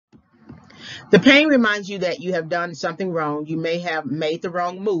The pain reminds you that you have done something wrong. You may have made the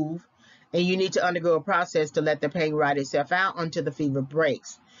wrong move, and you need to undergo a process to let the pain ride itself out until the fever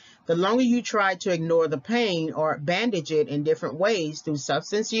breaks. The longer you try to ignore the pain or bandage it in different ways through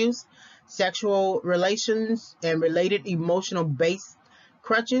substance use, sexual relations, and related emotional based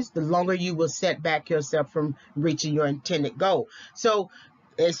crutches, the longer you will set back yourself from reaching your intended goal. So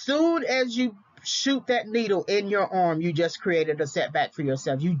as soon as you shoot that needle in your arm, you just created a setback for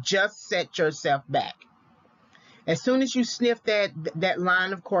yourself. You just set yourself back. As soon as you sniff that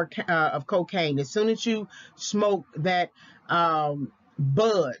line of cocaine, as soon as you smoke that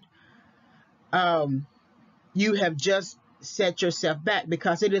bud, you have just set yourself back,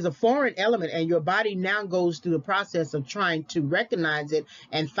 because it is a foreign element, and your body now goes through the process of trying to recognize it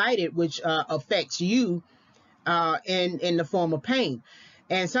and fight it, which affects you in the form of pain.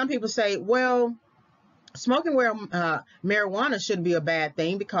 And some people say, well, smoking marijuana shouldn't be a bad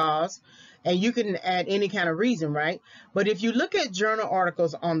thing because, and you can add any kind of reason, right? But if you look at journal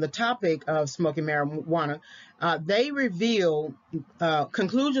articles on the topic of smoking marijuana, they reveal,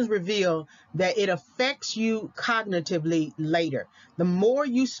 conclusions reveal that it affects you cognitively later. The more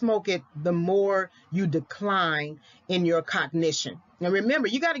you smoke it, the more you decline in your cognition. Now remember,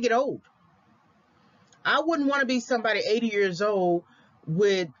 you got to get old. I wouldn't want to be somebody 80 years old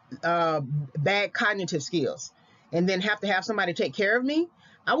with bad cognitive skills and then have to have somebody take care of me.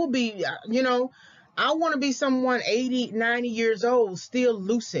 I will be, I want to be someone 80, 90 years old, still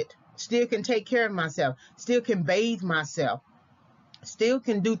lucid, still can take care of myself, still can bathe myself, still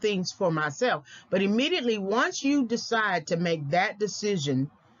can do things for myself. But immediately, once you decide to make that decision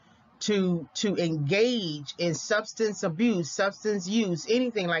to engage in substance abuse, substance use,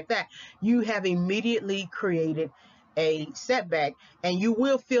 anything like that, you have immediately created a setback, and you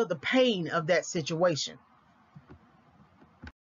will feel the pain of that situation.